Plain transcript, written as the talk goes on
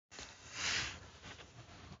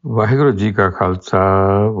Waheguru Ji Ka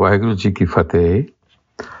Khalsa, Waheguru Ji Ki Fateh.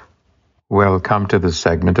 Welcome to this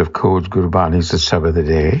segment of Coach Gurbani's Sabad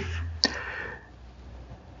Day.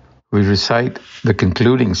 We recite the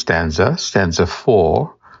concluding stanza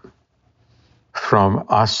 4, from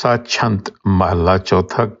Asa Chant Mahla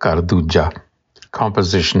Chautha Kar Duja,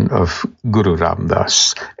 composition of Guru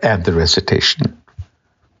Ramdas, and the recitation.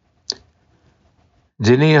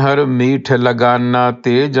 Jinh Har Mith Lagana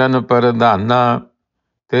te jan pardana,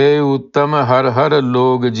 te uttam har har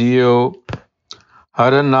log jiyo.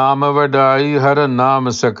 Har naam vadai, har naam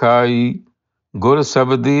sakhai, gur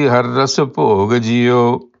sabdi har ras bhog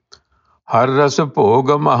jiyo. Har ras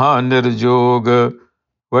bhog maha nirjog,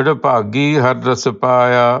 vad bhagi har ras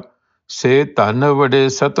paya. Se tan vade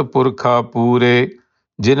satpurkha pure,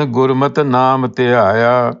 jin gurmat naam te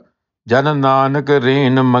aaya. Jan nanak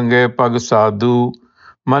reen mange pag sadhu,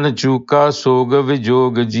 man chuka sog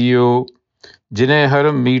vijog jiyo. Jinh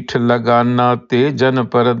har meeth lagana te jan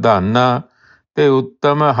pardana, te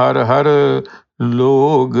uttam har har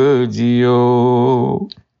log jiyo.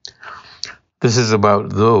 This is about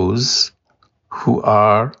those who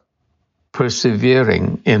are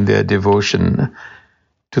persevering in their devotion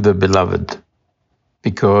to the Beloved,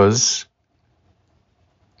 because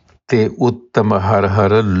te uttam har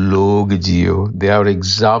har log jiyo. They are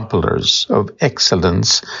exemplars of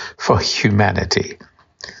excellence for humanity.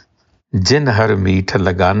 Jinh har meeth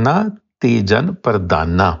lagana te jan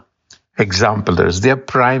pardana. Exemplars, they're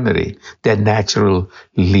primary, they're natural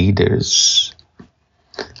leaders.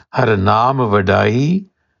 Har naam vadai,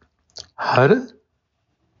 har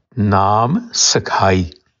naam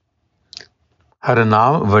sakhai. Har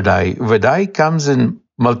naam vadai. Vadai comes in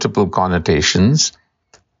multiple connotations.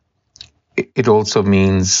 It also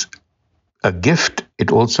means a gift.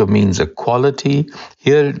 It also means a quality.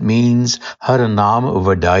 Here it means har naam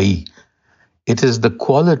vadai. It is the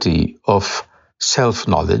quality of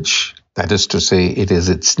self-knowledge. That is to say, it is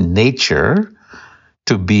its nature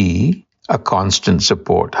to be a constant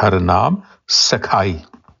support. Har naam sakhai.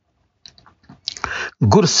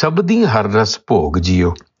 Gur sabdi har ras bhog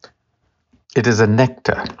jiyo. It is a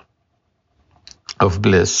nectar of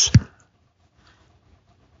bliss,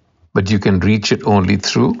 but you can reach it only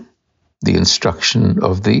through the instruction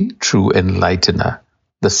of the true enlightener,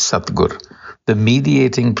 the Satgur, the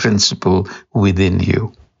mediating principle within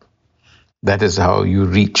you. That is how you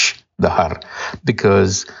reach the Har,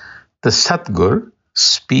 because the Satgur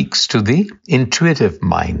speaks to the intuitive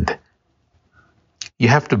mind. You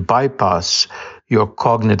have to bypass your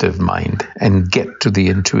cognitive mind and get to the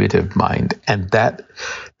intuitive mind, and that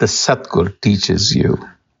the Satgur teaches you.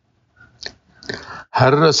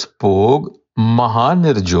 Har ras bhog maha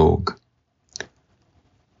nirjog.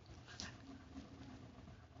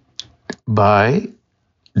 By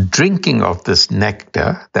drinking of this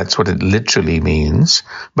nectar, that's what it literally means,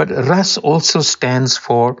 but ras also stands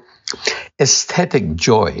for aesthetic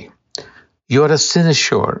joy. You're a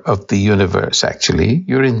cynosure of the universe, actually.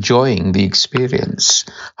 You're enjoying the experience.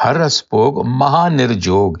 Har ras bhog maha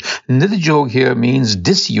nirjog. Nirjog here means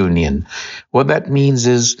disunion. What that means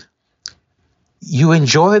is you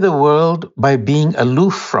enjoy the world by being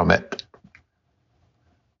aloof from it.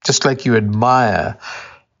 Just like you admire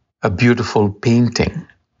a beautiful painting.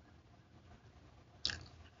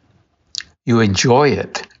 You enjoy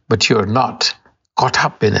it, but you're not caught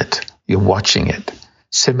up in it. You're watching it.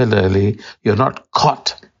 Similarly, you're not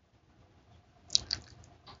caught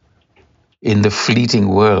in the fleeting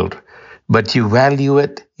world, but you value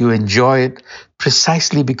it, you enjoy it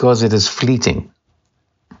precisely because it is fleeting.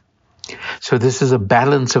 So this is a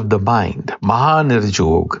balance of the mind, maha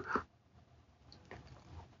nirjog.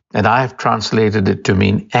 And I have translated it to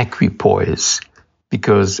mean equipoise,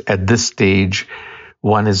 because at this stage,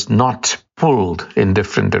 one is not pulled in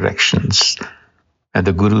different directions. And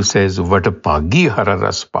the Guru says, Vatapagi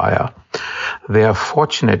hararas paya. They are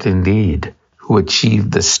fortunate indeed who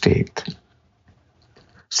achieve this state.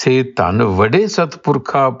 Se tan vade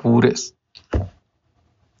satpurkha pures.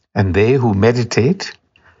 And they who meditate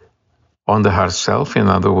on the Herself, in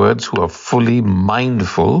other words, who are fully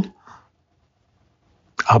mindful,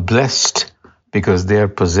 are blessed because they are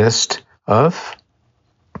possessed of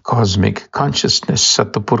cosmic consciousness,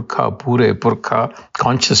 Satpurkha, Pure Purkha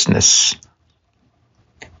consciousness.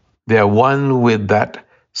 They are one with that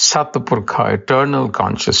Satpurkha, eternal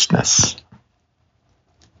consciousness.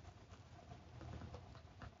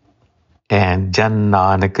 And Jan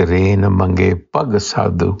Nanak Reen Mange Pag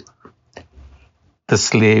Sadhu. The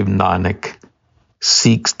slave Nanak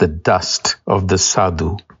seeks the dust of the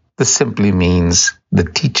sadhu. This simply means the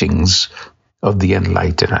teachings of the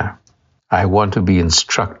enlightener. I want to be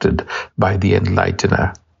instructed by the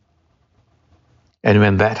enlightener. And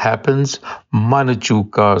when that happens, man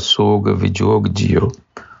chuka sog vijog jiyo.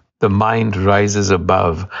 The mind rises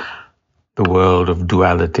above the world of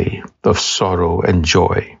duality, of sorrow and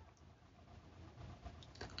joy.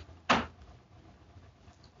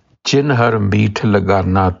 Jinh Har Mith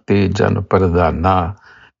Lagana te jan pardana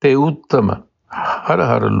te uttam har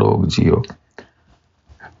har log jiyo.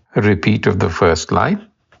 A repeat of the first line.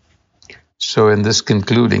 So in this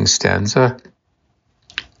concluding stanza,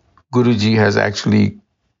 Guruji has actually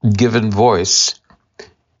given voice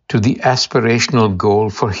to the aspirational goal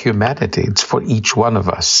for humanity. It's for each one of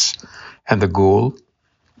us. And the goal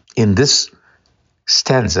in this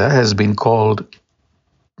stanza has been called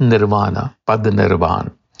nirvana,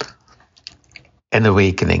 padanirvan, an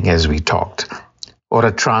awakening, as we talked, or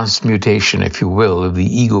a transmutation, if you will, of the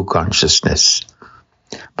ego consciousness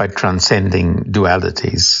by transcending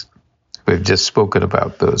dualities. We've just spoken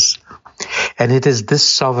about those. And it is this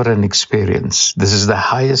sovereign experience, this is the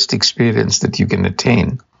highest experience that you can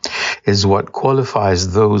attain, is what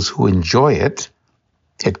qualifies those who enjoy it.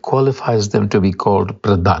 It qualifies them to be called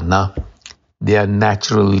pradhana. They are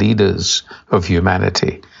natural leaders of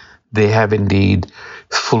humanity. They have indeed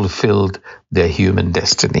fulfilled their human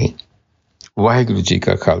destiny. Waheguru Ji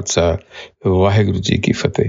ka Khalsa, Waheguru Ji ki Fateh.